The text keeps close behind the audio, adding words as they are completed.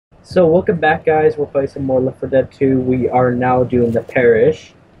So welcome back, guys. We're playing some more Left 4 Dead 2. We are now doing the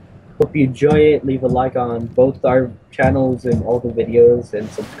Parish. Hope you enjoy it. Leave a like on both our channels and all the videos, and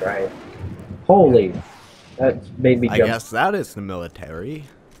subscribe. Holy, that made me I jump. guess that is the military.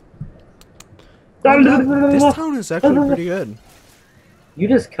 This town is actually pretty good. You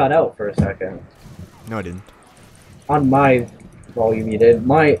just cut out for a second. No, I didn't. On my volume, you did.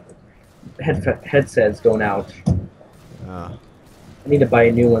 My headset's going out. I need to buy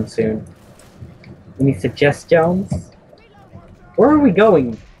a new one soon. Any suggestions? Where are we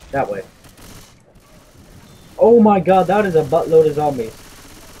going? That way. Oh my god, that is a buttload of zombies.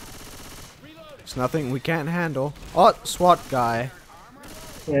 It's nothing we can't handle. Oh, SWAT guy.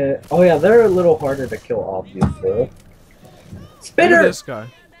 Yeah. Oh yeah, they're a little harder to kill, obviously. Look Spinner! at this guy.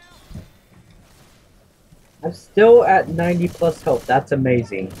 I'm still at 90 plus health. That's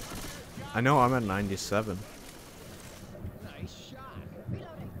amazing. I know, I'm at 97.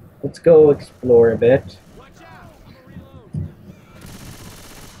 Let's go explore a bit.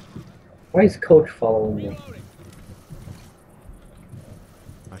 Why is Coach following me?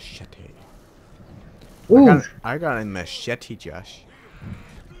 Machete. Ooh! I got a machete, Josh.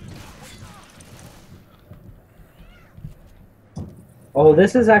 Oh,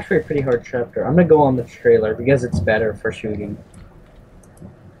 this is actually a pretty hard chapter. I'm gonna go on the trailer because it's better for shooting.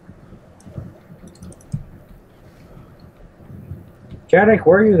 Janik,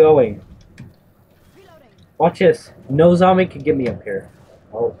 where are you going? Watch this. No zombie can get me up here.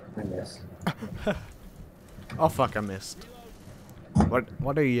 Oh, I missed. Oh fuck, I missed.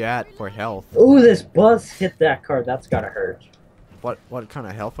 What are you at for health? Ooh, this bus hit that car. That's gotta hurt. What kind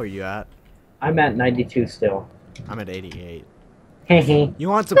of health are you at? I'm at 92 still. I'm at 88. Hehe. You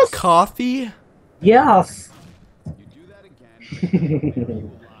want some coffee? Yes! You do that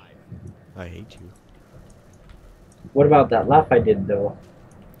again, I hate you. What about that laugh I did, though?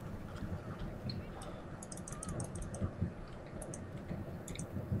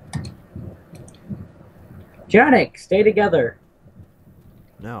 Janik, stay together.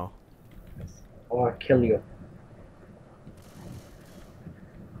 No. Or I'll kill you.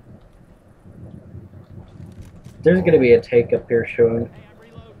 There's gonna be a take up here showing.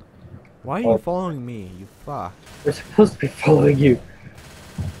 Why are you following me, you fuck? We're supposed to be following you.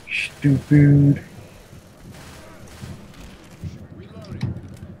 Stupid.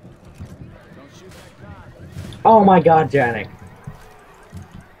 Oh my god, Janik.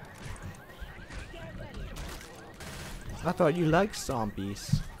 I thought you liked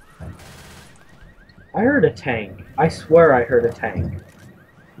zombies. I heard a tank. I swear I heard a tank.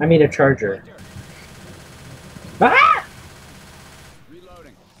 I mean a charger. Ah!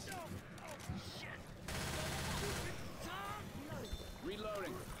 Reloading.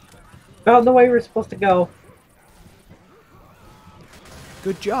 Reloading. Found the way we're supposed to go.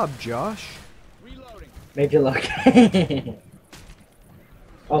 Good job, Josh. Reloading. Made you look.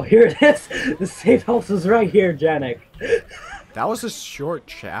 Oh, here it is. The safe house is right here, Janik. That was a short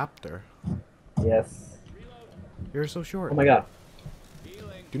chapter. Yes. You're so short. Oh my god.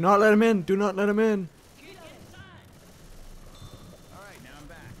 Healing. Do not let him in. Do not let him in. Alright, now I'm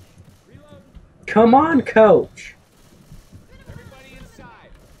back. Reload. Come on, coach. Everybody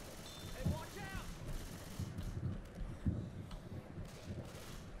inside. Hey, watch out.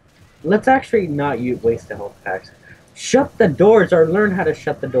 Let's actually not waste the health packs. Shut the doors or learn how to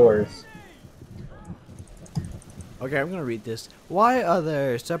shut the doors. Okay, I'm gonna read this. Why are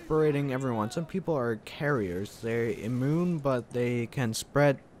they separating everyone? Some people are carriers. They're immune, but they can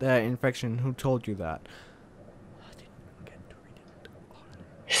spread the infection. Who told you that? I didn't get to read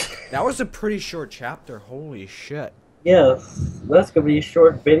it. That was a pretty short chapter. Holy shit. Yes, that's gonna be a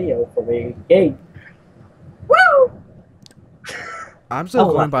short video for me. Yay. Woo! I'm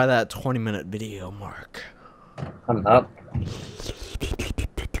still Oh, going by that 20-minute video mark. I'm up.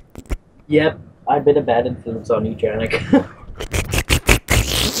 Yep, I've been a bad influence on you, Janik.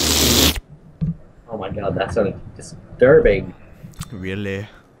 Oh my god, that sounded disturbing. Really?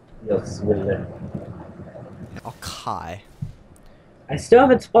 Yes, really. Okay. I still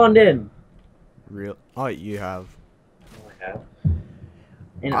haven't spawned in. Real? Oh, you have. Oh, I have.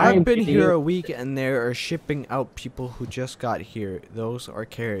 And I've been here a week and they are shipping out people who just got here. Those are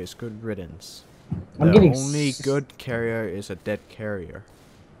carriers. Good riddance. I'm The getting only good carrier is a dead carrier.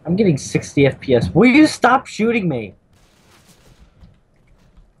 I'm getting 60 FPS. Will you stop shooting me?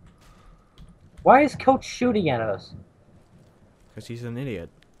 Why is Coach shooting at us? Because he's an idiot.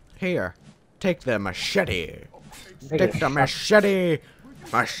 Here, take the machete. Take Take a the shot. machete.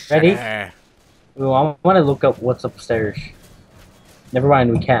 Machete. Ooh, I want to look up what's upstairs. Never mind,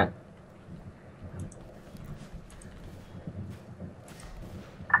 we can't.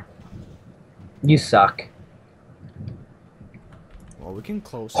 You suck. Well, we can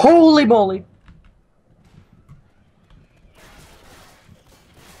close. Holy moly!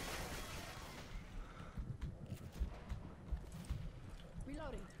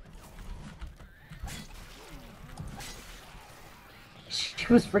 Reloading.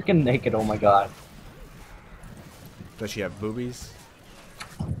 She was freaking naked, oh my god. Does she have boobies?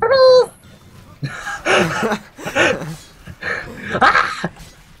 Ah!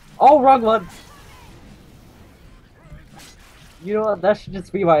 Oh, wrong one! You know what? That should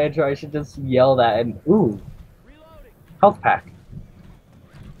just be my intro. I should just yell that and ooh, health pack. Do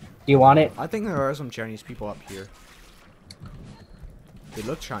you want it? I think there are some Chinese people up here. They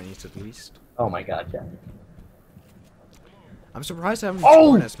look Chinese at least. Oh my god, yeah. I'm surprised I haven't Oh!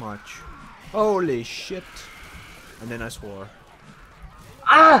 sworn as much. Holy shit! And then I swore.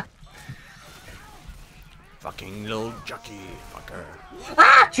 Ah! Fucking little jockey fucker.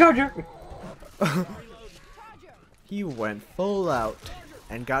 Ah! Charger! He went full out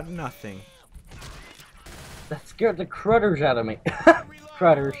and got nothing. That scared the crutters out of me.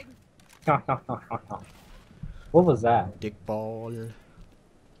 Crutters. What was that? Dick ball.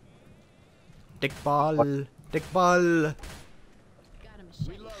 Dick ball. Dick ball. Got a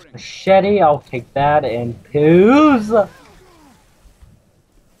machine. Machete, I'll take that and poos!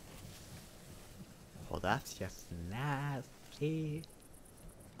 Oh, that's just nasty.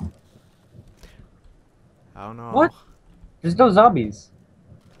 I don't know. What? There's no zombies.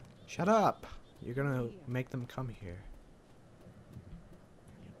 Shut up. You're gonna make them come here.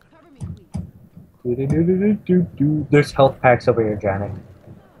 Cover me, please. There's health packs over here, Janet.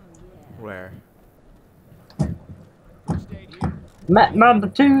 Where? Stayed here. Met number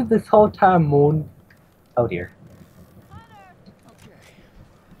 2 this whole time, Moon. Oh dear. Okay.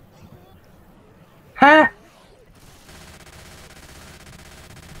 Huh?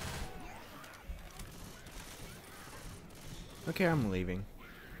 Okay, I'm leaving.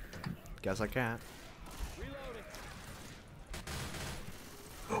 Guess I can't. Reloading.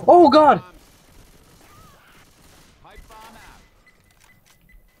 Oh god! Pipe bomb out.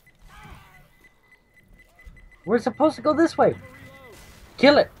 We're supposed to go this way.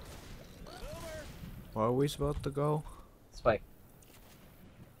 Kill it. Where are we supposed to go? This way.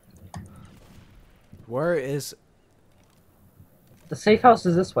 Where is... The safe house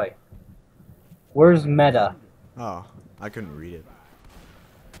is this way. Where's Meta? Oh, I couldn't read it.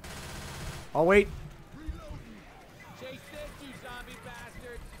 Oh, wait. Chase this, you zombie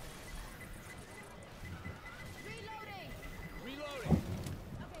bastards. Reloading.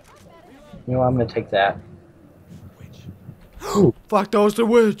 You know, I'm gonna take that. Fuck, that was the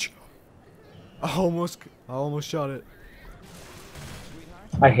witch. I almost shot it.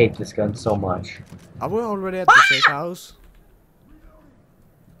 I hate this gun so much. Are we already at the safe house?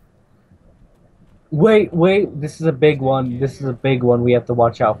 Wait, this is a big one. This is a big one we have to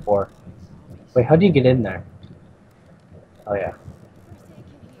watch out for. Wait, how do you get in there? Oh yeah.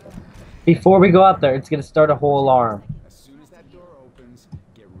 Before we go out there, it's gonna start a whole alarm. As soon as that door opens,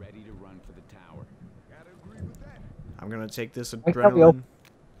 get ready to run for the tower. Gotta agree with that. I'm gonna take this thought we adrenaline.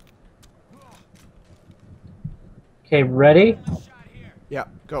 Okay, ready? Shot here. Yeah,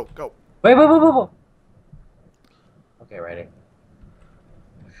 go. Wait. Okay, ready.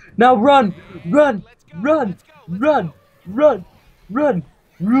 Now run! Run! Run! Run! Run! Run!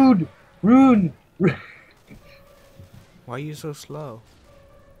 Rune! Rune! Why are you so slow?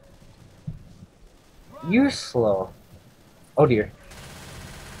 You're slow. Oh dear.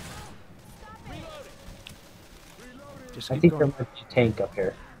 Just I keep think there going. might be a tank up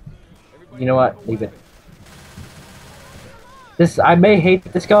here. You know what? Leave it. This, I may hate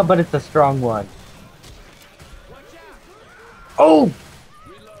this gun, but it's a strong one. Watch out. Oh!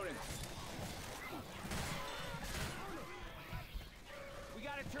 Reloading. We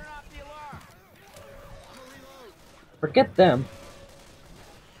gotta turn off the alarm. I'm gonna reload. Forget them.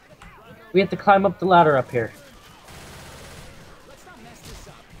 We have to climb up the ladder up here. Let's not mess this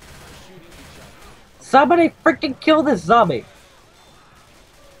up by shooting each other. Somebody freaking kill this zombie!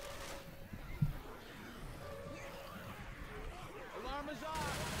 Alarm is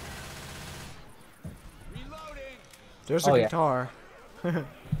off. Reloading. There's a Oh, yeah. guitar.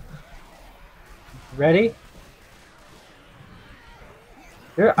 Ready?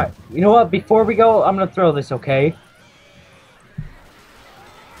 Here, you know what? Before we go, I'm gonna throw this, okay?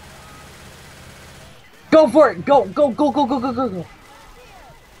 Go for it! Go!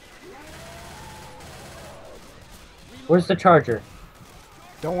 Where's the charger?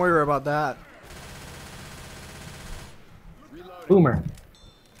 Don't worry about that. Boomer.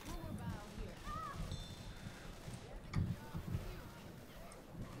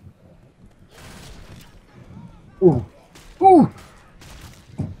 Ooh. Ooh.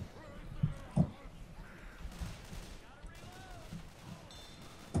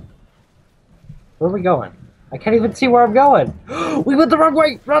 Where are we going? I can't even see where I'm going. We went the wrong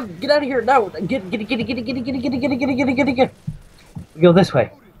way. Run! Get out of here! No! Get! We go this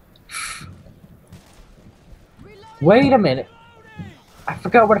way. Wait a minute. I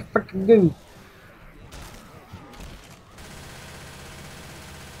forgot what to freaking do.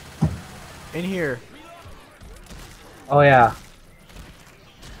 In here. Oh yeah.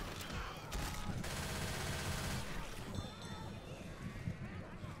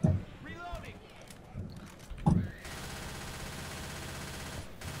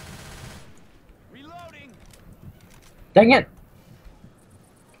 Reloading. Dang it!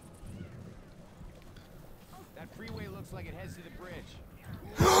 That freeway looks like it heads to the bridge.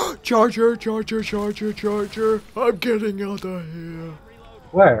 Charger, charger, charger, charger. I'm getting out of here.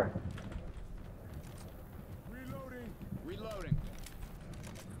 Where? Reloading.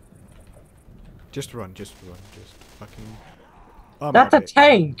 Just run, just fucking. I'm That's out a of here.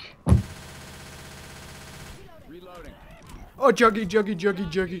 tank! Reloading. Oh, juggy, juggy, juggy,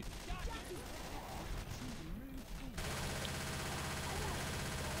 juggy.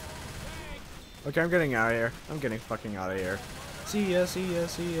 Okay, I'm getting out of here. I'm getting fucking out of here. See ya, see ya,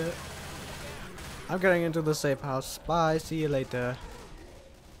 see ya. I'm getting into the safe house. Bye, see you later.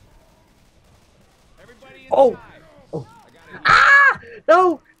 Everybody Oh! inside. Oh! Ah!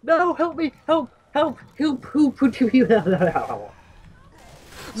 No! No! Help me! Help! Help! Help! Help!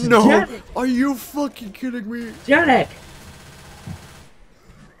 No! Janet! Are you fucking kidding me? Janet!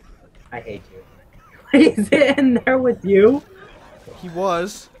 I hate you. He's in there with you? He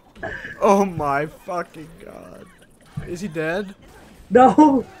was. Oh my fucking god. Is he dead?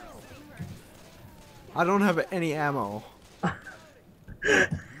 No! I don't have any ammo.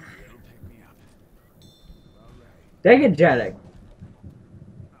 Dang it, Janet.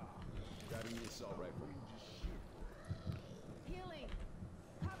 Grabbing the assault rifle. Healing.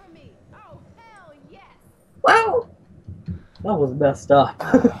 Cover me. Oh, hell yes. Wow! That was messed up.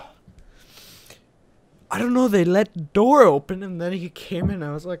 I don't know, they let the door open and then he came in and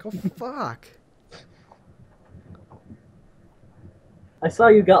I was like, oh fuck. I saw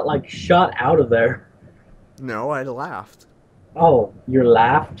you got like shot out of there. No, I laughed. Oh, you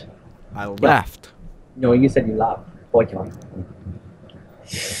laughed? I laughed. No, you said you laughed. Boy, come on.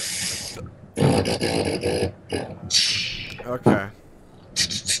 Okay. I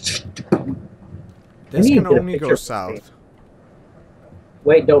This need can to get a only picture go of this south.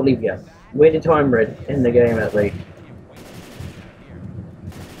 Wait, don't leave yet. Wait until I'm ready in the game at least.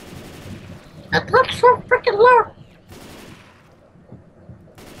 That's so freaking loud.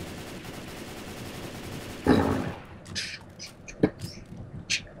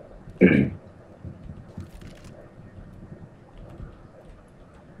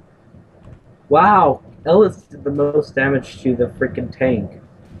 Wow, Ellis did the most damage to the freaking tank.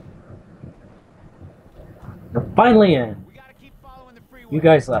 I'm finally in. We gotta keep following the freeway. You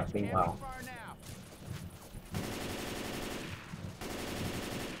guys left me, Can't wow. be far now.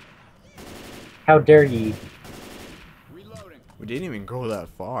 How dare ye? Reloading. We didn't even go that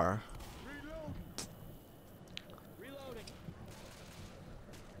far. Reloading.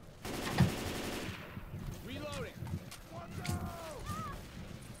 Reloading.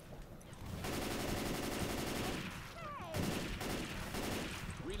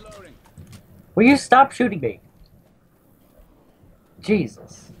 Reloading. Will you stop shooting me?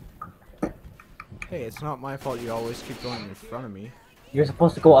 Jesus. Hey, it's not my fault you always keep going in front of me. You're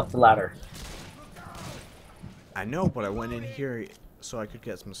supposed to go up the ladder. I know, but I went in here so I could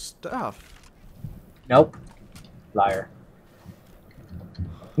get some stuff. Nope. Liar.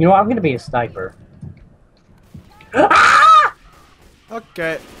 You know what? I'm gonna be a sniper. Ah!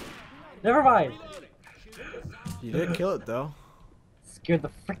 Okay. Never mind. You did kill it though. Scared the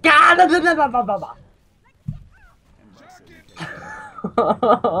frick. Ah! No, no, no, no, no, no, no.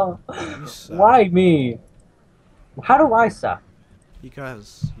 You suck. Why me? How do I suck?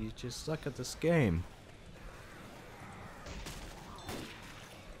 Because you just suck at this game.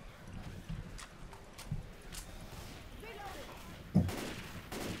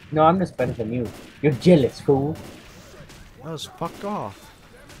 No, I'm just better than you. You're jealous, fool. That was fuck off.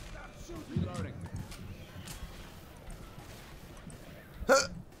 Reloading.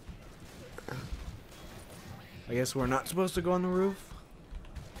 I guess we're not supposed to go on the roof.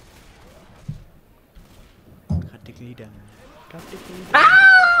 Practically done. Practically done.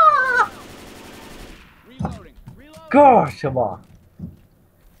 Ah! Reloading. Reloading. Gosh, come on.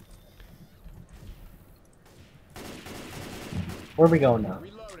 Where are we going now?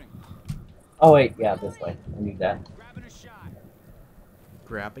 Reloading. Oh wait, yeah, this way. I need that. Grabbing a shot.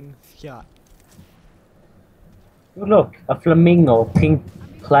 Grabbing shot. Oh, look, a flamingo, pink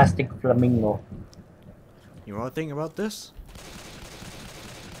plastic flamingo. You want to think about this?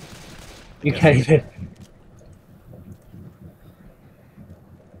 You can't even.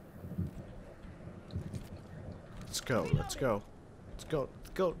 Let's go. Let's go. Let's go. Let's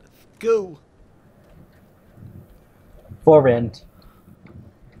go. Let's go. Forend.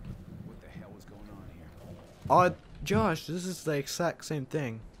 What the hell is going on here? Oh, Josh, this is the exact same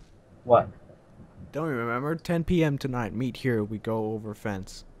thing. What? Don't you remember? 10 p.m. tonight. Meet here. We go over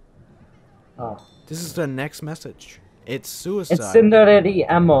fence. Oh. This is the next message. It's suicide. It's Cinderelli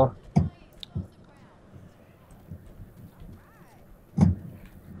ammo.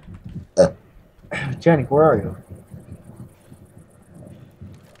 Jenny, where are you?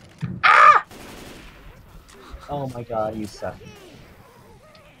 Ah! Oh my god, you suck.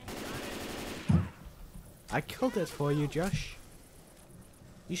 I killed it for you, Josh.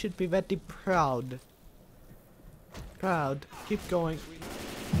 You should be very proud. Proud. Keep going.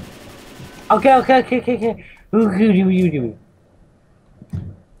 Okay.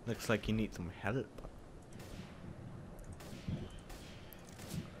 Looks like you need some help.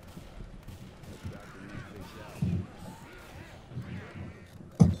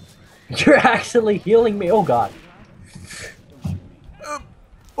 You're actually healing me. Oh god.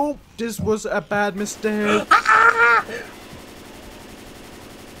 Oh, this was a bad mistake.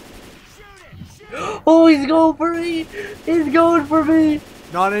 Oh, he's going for me. He's going for me.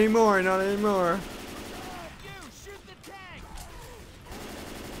 Not anymore. Not anymore. You shoot the tank.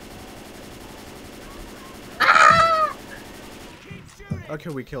 Keep shooting. Okay,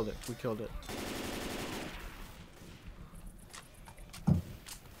 we killed it. We killed it.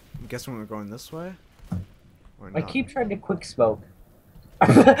 I'm guessing we're going this way? Or I not? keep trying to quick smoke.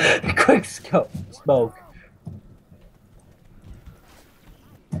 Smoke.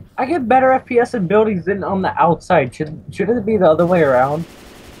 I get better FPS in buildings than on the outside. Shouldn't it be the other way around?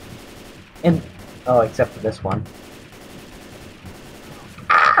 And oh, except for this one.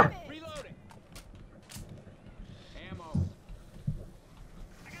 Reloading. Ammo.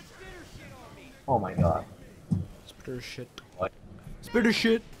 I got spitter shit on me. Oh my god. Spitter shit. What? Spitter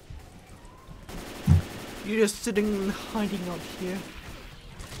shit. You're just sitting and hiding out here.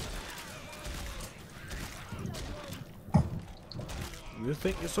 You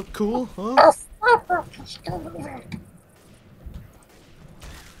think you're so cool, huh?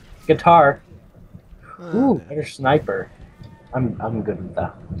 Guitar. Ah, Ooh, damn. better sniper. I'm good with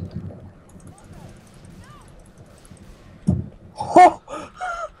that. Oh!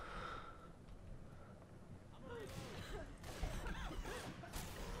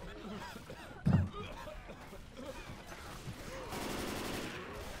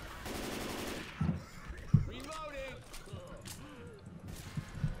 Reloading.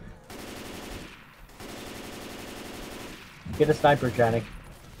 Get a sniper, Janik.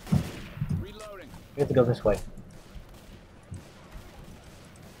 Reloading. We have to go this way.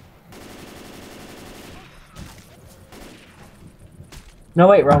 No,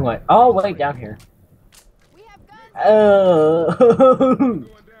 wait, wrong way. Oh, wait, down here. We have guns. Oh. Going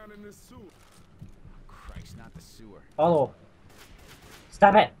down in this sewer. Christ, not the sewer. Follow.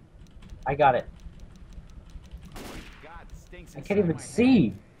 Stop it. I got it. Oh my God, it stinks. I can't inside even my head.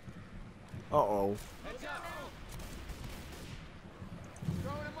 see. Uh-oh. Heads up.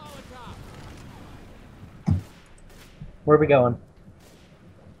 Throwing a Molotov. Where are we going?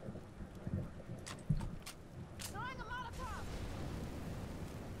 Throwing a Molotov.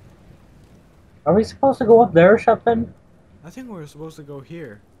 Are we supposed to go up there or something? I think we're supposed to go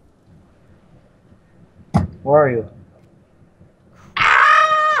here. Where are you?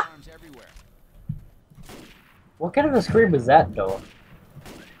 Arms everywhere. What kind of a scream is that, though?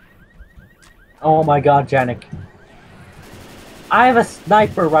 Oh my god, Janik. I have a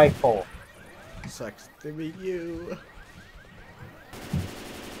sniper rifle. Sucks to meet you.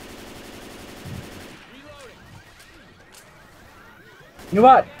 Reloading. You know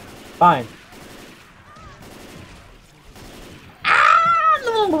what? Fine.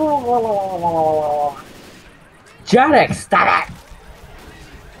 Janik, stop it!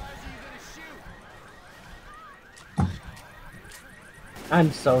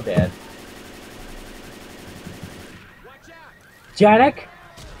 I'm so dead. Watch out. Janik?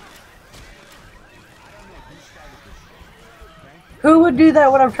 Who would do that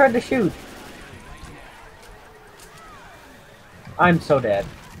when I'm trying to shoot? I'm so dead.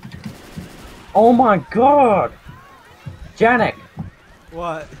 Oh my god! Janik,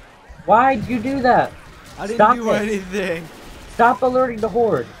 What? why'd you do that? I didn't Stop do it. anything. Stop alerting the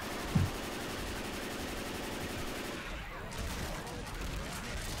horde.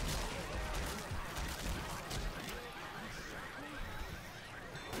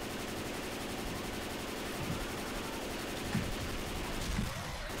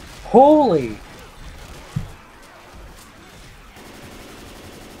 Holy!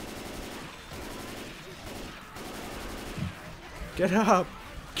 Get up!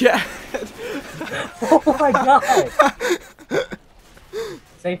 Get! Oh my god!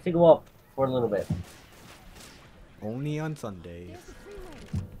 Safe to go up for a little bit. Only on Sundays.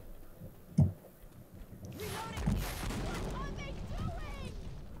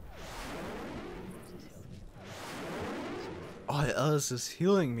 Oh, Ellis is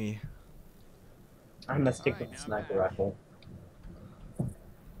healing me. I'm gonna stick with the sniper rifle.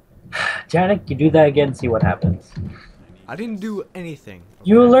 Janik, you do that again, see what happens. I didn't do anything.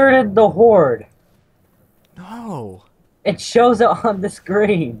 You okay? alerted the horde. No, It shows it on the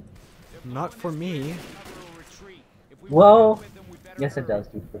screen. not for me. Well, yes it does,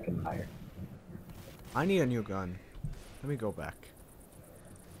 you freaking liar. I need a new gun. Let me go back.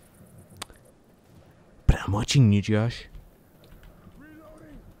 But I'm watching you, Josh.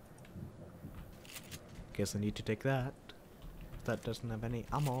 Guess I need to take that. That doesn't have any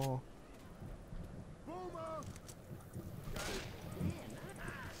ammo.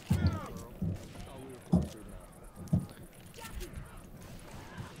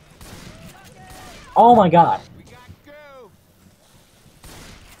 Oh my god.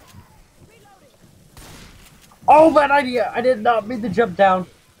 Oh, bad idea! I did not mean to jump down.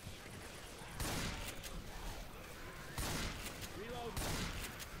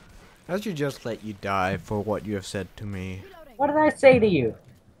 I should just let you die for what you have said to me. What did I say to you?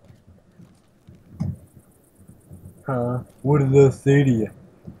 Huh? What did I say to you?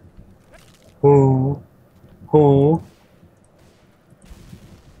 Who? Who?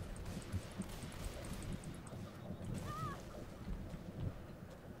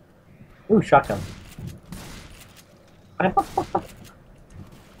 Ooh, shotgun.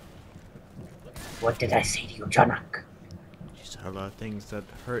 What did I say to you, Janak? You said a lot of things that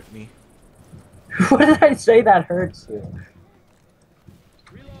hurt me. What did I say that hurts you?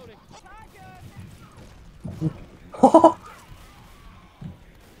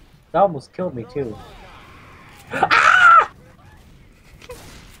 That almost killed me too. Ah!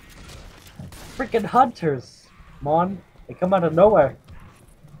 Freaking hunters, Mon. They come out of nowhere.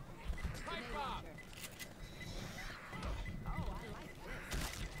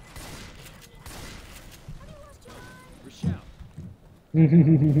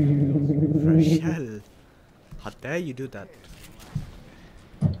 Rochelle, how dare you do that?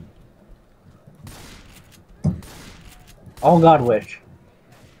 Oh god, wish.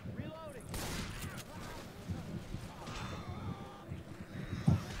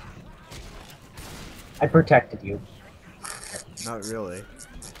 I protected you. Not really.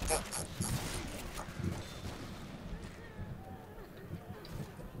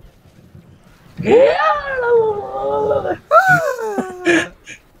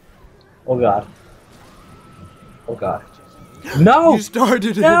 Oh god. Oh god. No! You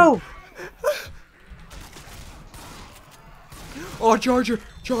started it! No! Oh, charger!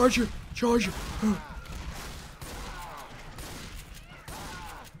 Charger! Charger!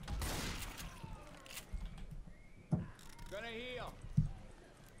 Gonna heal.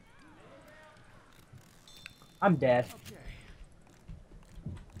 I'm dead.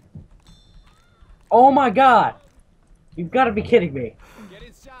 Oh my god! You've got to be kidding me. Get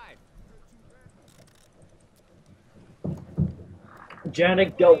inside.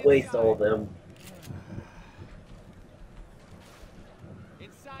 Janik, don't waste all of them.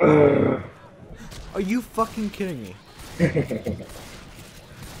 Inside. Are you fucking kidding me? Get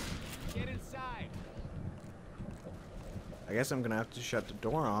inside. I guess I'm gonna have to shut the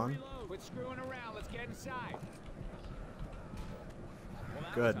door on. Reload. Quit screwing around. Let's get inside. Well,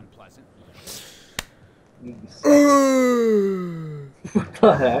 that Good. was unpleasant. What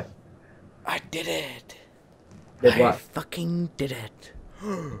the heck? I did it! Did I what? fucking did it!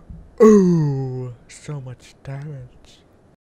 Oh, so much damage.